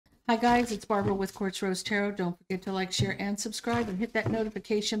Hi guys, it's Barbara with Quartz Rose Tarot. Don't forget to like, share, and subscribe, and hit that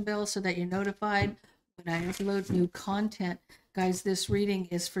notification bell so that you're notified when I upload new content. Guys, this reading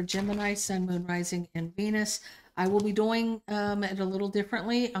is for Gemini, Sun, Moon, Rising, and Venus. I will be doing it a little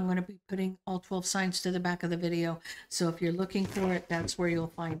differently. I'm going to be putting all 12 signs to the back of the video. So if you're looking for it, that's where you'll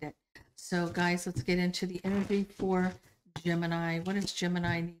find it. So guys, let's get into the energy for Gemini. What does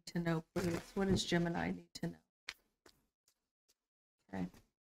Gemini need to know, please? What does Gemini need to know? Okay.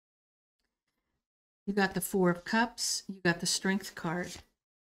 You got the Four of Cups. You got the Strength card.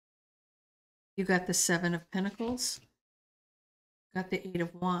 You got the Seven of Pentacles. You got the Eight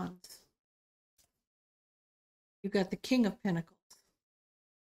of Wands. You got the King of Pentacles.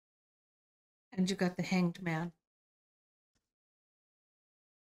 And you got the Hanged Man.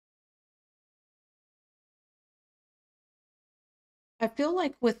 I feel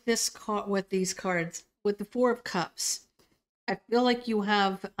like with this card, with these cards, with the Four of Cups, I feel like you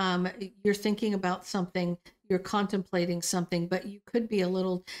have, you're thinking about something, you're contemplating something, but you could be a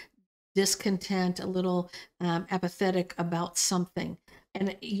little discontent, a little apathetic about something,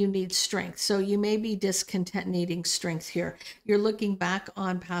 and you need strength. So you may be discontent, needing strength here. You're looking back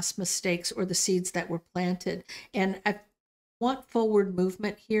on past mistakes or the seeds that were planted. And I want forward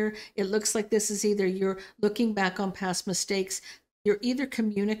movement here. It looks like this is either you're looking back on past mistakes, you're either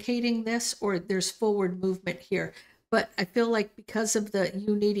communicating this, or there's forward movement here. But I feel like because of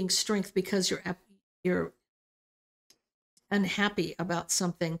you needing strength, because you're unhappy about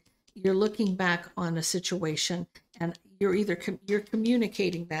something, you're looking back on a situation, and you're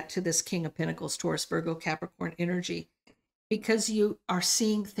communicating that to this King of Pentacles, Taurus, Virgo, Capricorn energy, because you are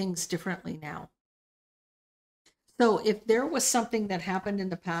seeing things differently now. So if there was something that happened in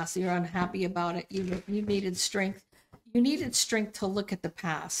the past, you're unhappy about it, you needed strength. You needed strength to look at the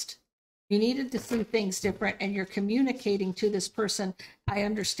past. You needed to see things different, and you're communicating to this person, I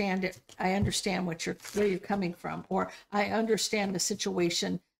understand it. I understand where you're coming from, or I understand the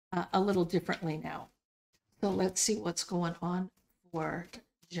situation a little differently now. So let's see what's going on for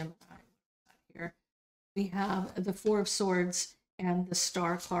Gemini here. We have the Four of Swords and the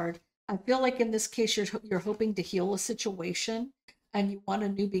Star card. I feel like in this case, you're hoping to heal a situation and you want a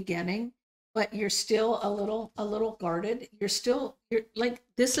new beginning, but you're still a little guarded. You're like,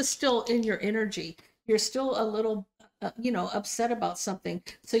 this is still in your energy. You're still a little, upset about something.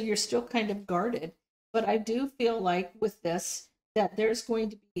 So you're still kind of guarded. But I do feel like with this, that there's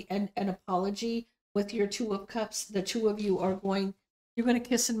going to be an apology with your Two of Cups. The two of you you're going to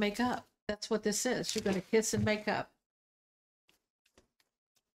kiss and make up. That's what this is. You're going to kiss and make up.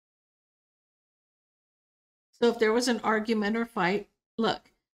 So if there was an argument or fight, look,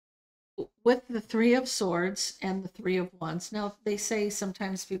 with the Three of Swords and the Three of Wands. Now, they say,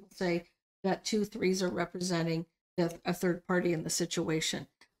 sometimes people say that 2 3s are representing a third party in the situation.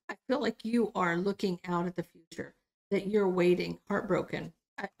 I feel like you are looking out at the future, that you're waiting, heartbroken,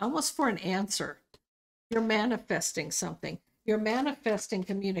 almost for an answer. You're manifesting something. You're manifesting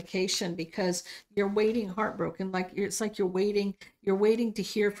communication because you're waiting, heartbroken. It's like you're waiting to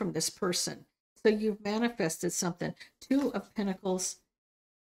hear from this person. So you've manifested something. 2 of Pentacles,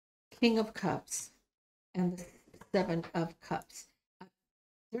 King of Cups, and the 7 of Cups.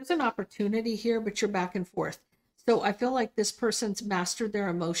 There's an opportunity here, but you're back and forth. So I feel like this person's mastered their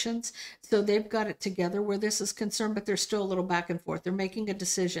emotions. So they've got it together where this is concerned, but they're still a little back and forth. They're making a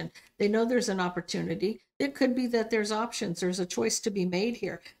decision. They know there's an opportunity. It could be that there's options. There's a choice to be made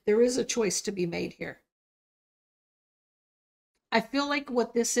here. There is a choice to be made here. I feel like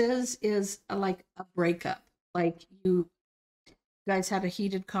what this is like a breakup. Like you guys had a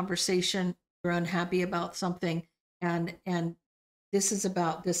heated conversation. You're unhappy about something. And this is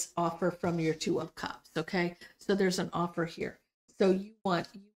about this offer from your Two of Cups, okay? So there's an offer here. So you want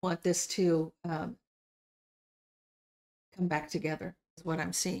this to come back together, is what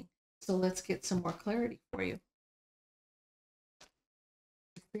I'm seeing. So let's get some more clarity for you.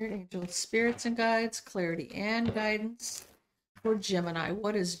 Spirit angels, spirits and guides, clarity and guidance for Gemini.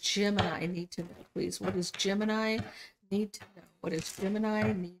 What does Gemini need to know, please? What does Gemini need to know? What does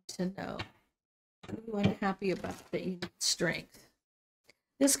Gemini need to know? What are you unhappy about that you need strength?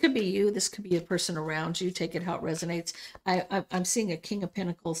 This could be you. This could be a person around you. Take it how it resonates. I'm seeing a King of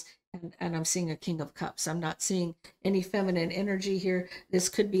Pentacles and I'm seeing a King of Cups. I'm not seeing any feminine energy here. This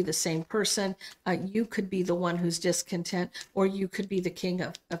could be the same person. You could be the one who's discontent, or you could be the King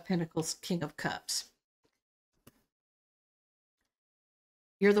of Pentacles, King of Cups.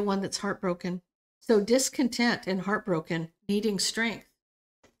 You're the one that's heartbroken. So discontent and heartbroken, needing strength,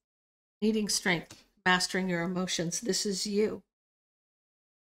 mastering your emotions. This is you.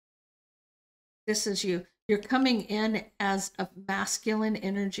 This is you. You're coming in as a masculine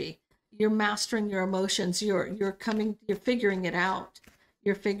energy. You're mastering your emotions. You're figuring it out.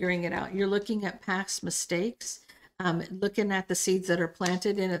 You're figuring it out. You're looking at past mistakes, looking at the seeds that are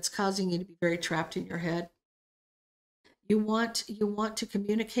planted, and it's causing you to be very trapped in your head. You want to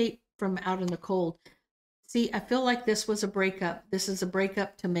communicate from out in the cold. See, I feel like this was a breakup. This is a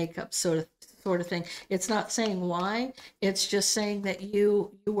breakup to makeup sort of thing. It's not saying why. It's just saying that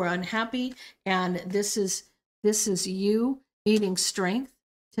you were unhappy, and this is you needing strength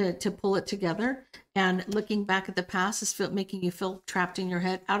to pull it together. And looking back at the past is making you feel trapped in your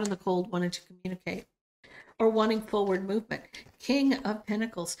head, out in the cold, wanting to communicate or wanting forward movement. King of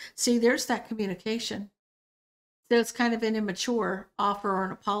Pentacles. See, there's that communication. So it's kind of an immature offer or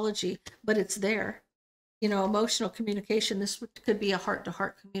an apology, but it's there. You know, emotional communication. This could be a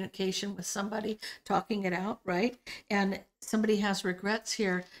heart-to-heart communication with somebody, talking it out, right? And somebody has regrets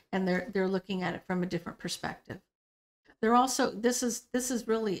here, and they're looking at it from a different perspective. They're also, this is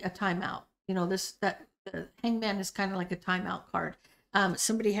really a timeout. You know, the Hangman is kind of like a timeout card.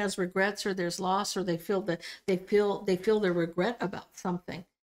 Somebody has regrets, or there's loss, or they feel their regret about something,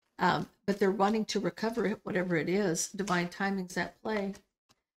 but they're wanting to recover it, whatever it is. Divine timing's at play.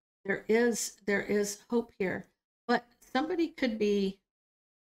 There is hope here, but somebody could be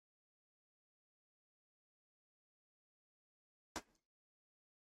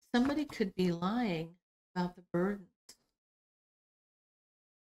lying about the burdens.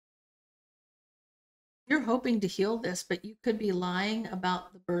 You're hoping to heal this, but you could be lying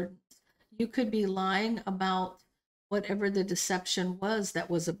about the burdens. You could be lying about whatever the deception was that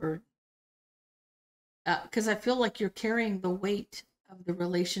was a burden. Because I feel like you're carrying the weight of the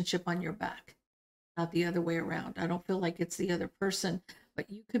relationship on your back, not the other way around. I don't feel like it's the other person, but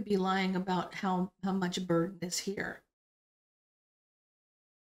you could be lying about how much burden is here.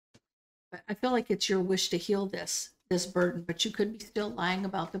 But I feel like it's your wish to heal this burden, but you could be still lying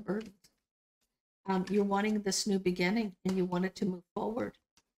about the burdens. You're wanting this new beginning, and you want it to move forward,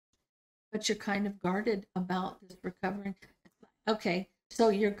 but you're kind of guarded about this recovering. Okay, so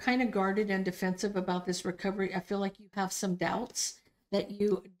you're kind of guarded and defensive about this recovery. I feel like you have some doubts that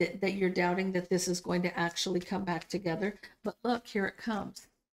you're doubting that this is going to actually come back together. But look, here it comes.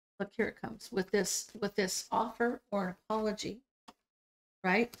 Look, here it comes with this offer or an apology,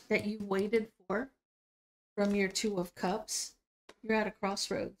 right? That you waited for from your Two of Cups. You're at a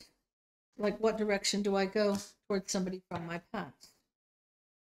crossroads. Like, what direction do I go towards somebody from my past?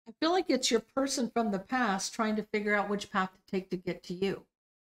 I feel like it's your person from the past trying to figure out which path to take to get to you.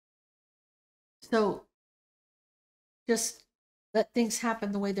 So just let things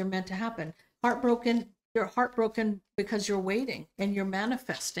happen the way they're meant to happen. Heartbroken, you're heartbroken because you're waiting and you're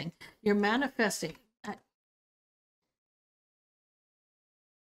manifesting. You're manifesting.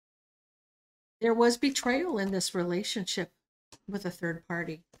 There was betrayal in this relationship with a third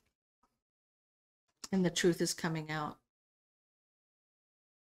party, and the truth is coming out.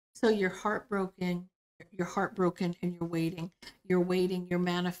 So you're heartbroken, and you're waiting. You're waiting, you're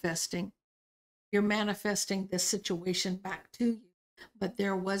manifesting. You're manifesting this situation back to you. But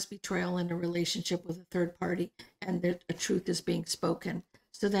there was betrayal in a relationship with a third party, and that a truth is being spoken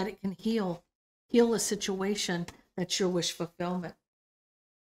so that it can heal a situation that's your wish fulfillment.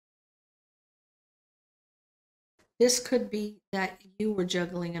 This could be that you were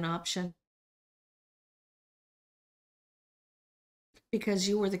juggling an option because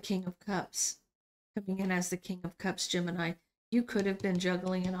you were the King of Cups, coming in as the King of Cups, Gemini. You could have been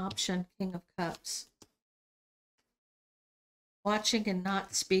juggling an option, King of Cups. Watching and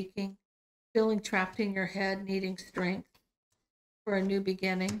not speaking, feeling trapped in your head, needing strength for a new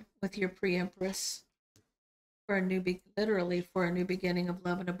beginning with your pre-empress, literally for a new beginning of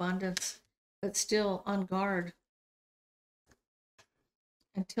love and abundance, but still on guard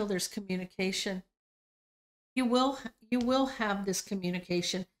until there's communication. You will have this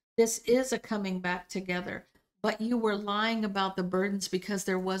communication. This is a coming back together, but you were lying about the burdens because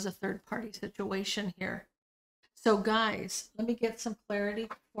there was a third party situation here. So guys, let me get some clarity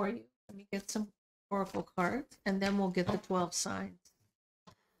for you. Let me get some oracle cards, and then we'll get the 12 signs.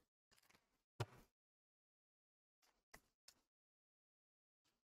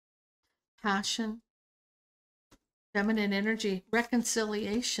 Passion, feminine energy,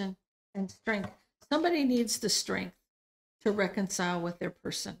 reconciliation, and strength. Somebody needs the strength to reconcile with their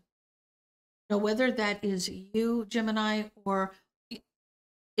person. Now, whether that is you, Gemini, or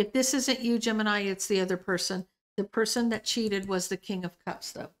if this isn't you, Gemini, it's the other person. The person that cheated was the King of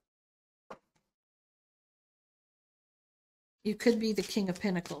Cups, though. You could be the King of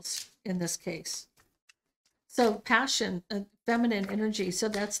Pentacles in this case. So passion, feminine energy. So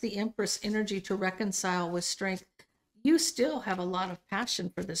that's the Empress energy, to reconcile with strength. You still have a lot of passion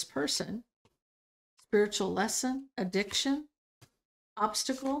for this person. Spiritual lesson, addiction,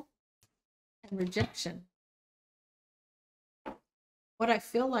 obstacle, and rejection. What I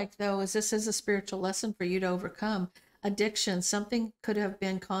feel like, though, is this is a spiritual lesson for you to overcome. Addiction, something could have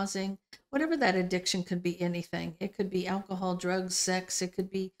been causing, whatever that addiction could be, anything. It could be alcohol, drugs, sex, it could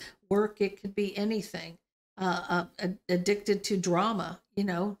be work, it could be anything. Addicted to drama,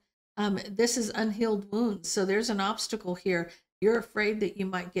 this is unhealed wounds. So there's an obstacle here. You're afraid that you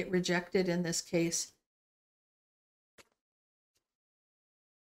might get rejected in this case.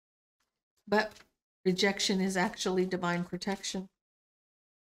 But rejection is actually divine protection.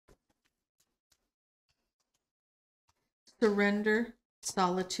 Surrender,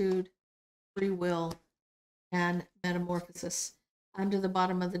 solitude, free will, and metamorphosis. Under the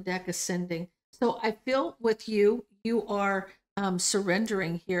bottom of the deck, ascending. So I feel with you, you are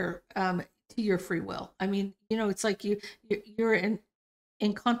surrendering here to your free will. I mean, it's like you're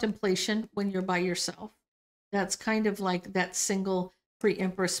in contemplation when you're by yourself. That's kind of like that single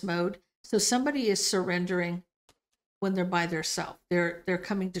pre-empress mode. So somebody is surrendering when they're by themselves. They're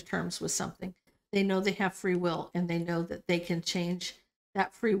coming to terms with something. They know they have free will, and they know that they can change.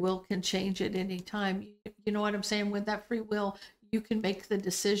 That free will can change at any time. You know what I'm saying? With that free will, you can make the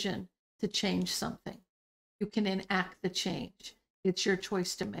decision to change something. You can enact the change. It's your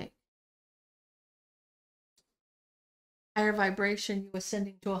choice to make. Higher vibration, you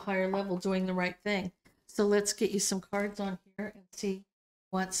ascending to a higher level, doing the right thing. So let's get you some cards on here and see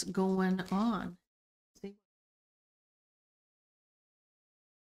what's going on. See?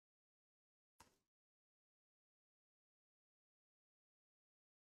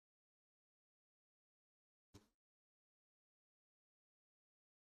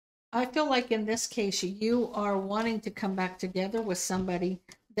 I feel like in this case, you are wanting to come back together with somebody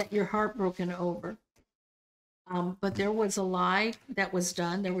that you're heartbroken over. But there was a lie that was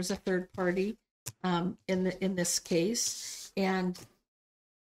done. There was a third party in this case, and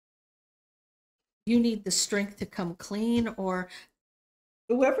you need the strength to come clean, or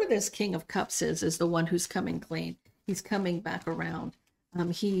whoever this King of Cups is the one who's coming clean. He's coming back around.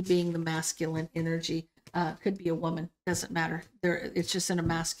 He being the masculine energy, could be a woman, doesn't matter. It's just in a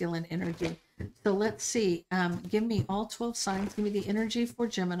masculine energy. So let's see. Give me all 12 signs. Give me the energy for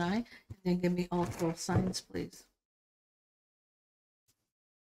Gemini, and then give me all 12 signs, please.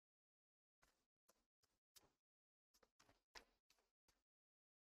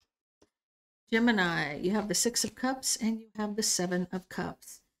 Gemini, you have the Six of Cups and you have the Seven of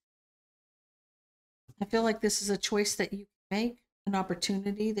Cups. I feel like this is a choice that you make, an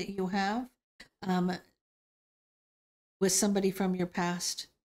opportunity that you have with somebody from your past.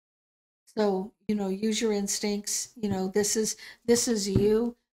 So, use your instincts. This is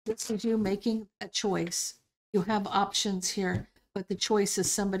you. This is you making a choice. You have options here, but the choice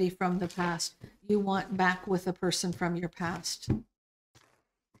is somebody from the past. You want back with a person from your past.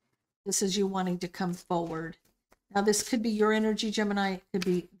 This is you wanting to come forward. Now, this could be your energy, Gemini. It could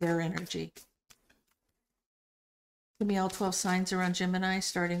be their energy. Give me all 12 signs around Gemini,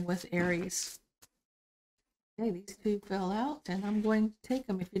 starting with Aries. Okay, these two fell out, and I'm going to take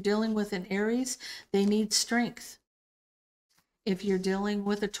them. If you're dealing with an Aries, they need strength. If you're dealing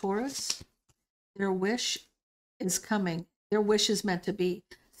with a Taurus, their wish is coming. Their wish is meant to be.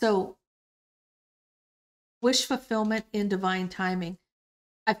 So, wish fulfillment in divine timing.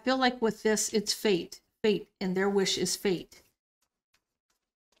 I feel like with this, it's fate, and their wish is fate.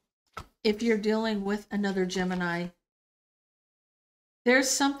 If you're dealing with another Gemini, there's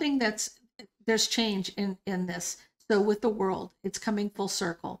something there's change in this. So with the world, it's coming full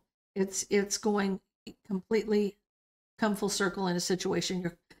circle. It's going completely come full circle in a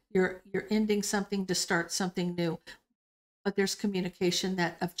situation. You're ending something to start something new, but there's communication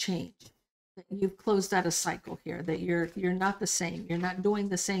of change. That you've closed out a cycle here, that you're not the same. You're not doing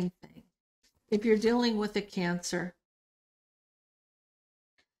the same thing. If you're dealing with a Cancer,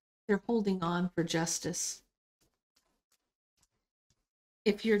 they're holding on for justice.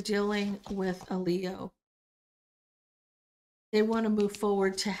 If you're dealing with a Leo, they want to move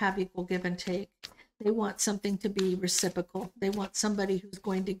forward to have equal give and take. They want something to be reciprocal. They want somebody who's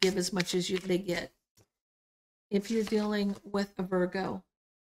going to give as much as they get. If you're dealing with a Virgo,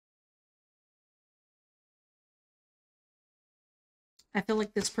 I feel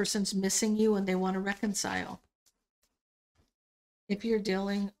like this person's missing you and they want to reconcile. If you're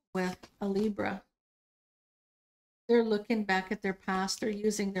dealing with a Libra, they're looking back at their past. They're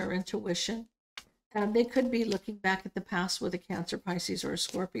using their intuition. They could be looking back at the past with a Cancer, Pisces, or a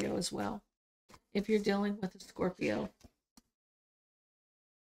Scorpio as well. If you're dealing with a Scorpio,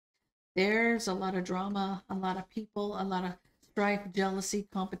 there's a lot of drama, a lot of people, a lot of strife, jealousy,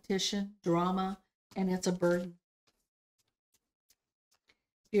 competition, drama, and it's a burden.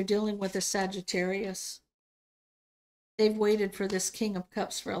 If you're dealing with a Sagittarius, they've waited for this King of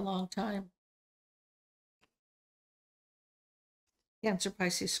Cups for a long time. Cancer,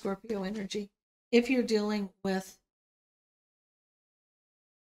 Pisces, Scorpio energy. If you're dealing with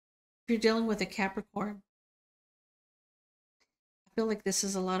a Capricorn, I feel like this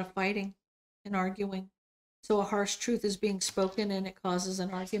is a lot of fighting and arguing. So a harsh truth is being spoken and it causes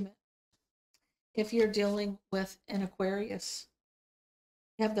an argument. If you're dealing with an Aquarius,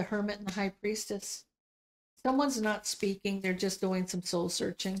 you have the Hermit and the High Priestess. Someone's not speaking, they're just doing some soul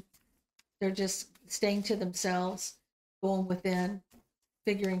searching. They're just staying to themselves, going within,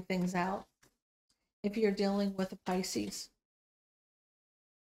 figuring things out. If you're dealing with a Pisces,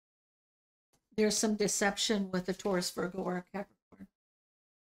 there's some deception with a Taurus, Virgo, or a Capricorn.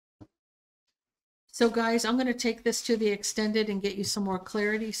 So guys, I'm going to take this to the extended and get you some more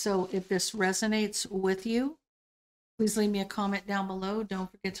clarity. So if this resonates with you, please leave me a comment down below. Don't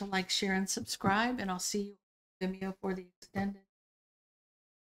forget to like, share, and subscribe, and I'll see you in the video for the extended.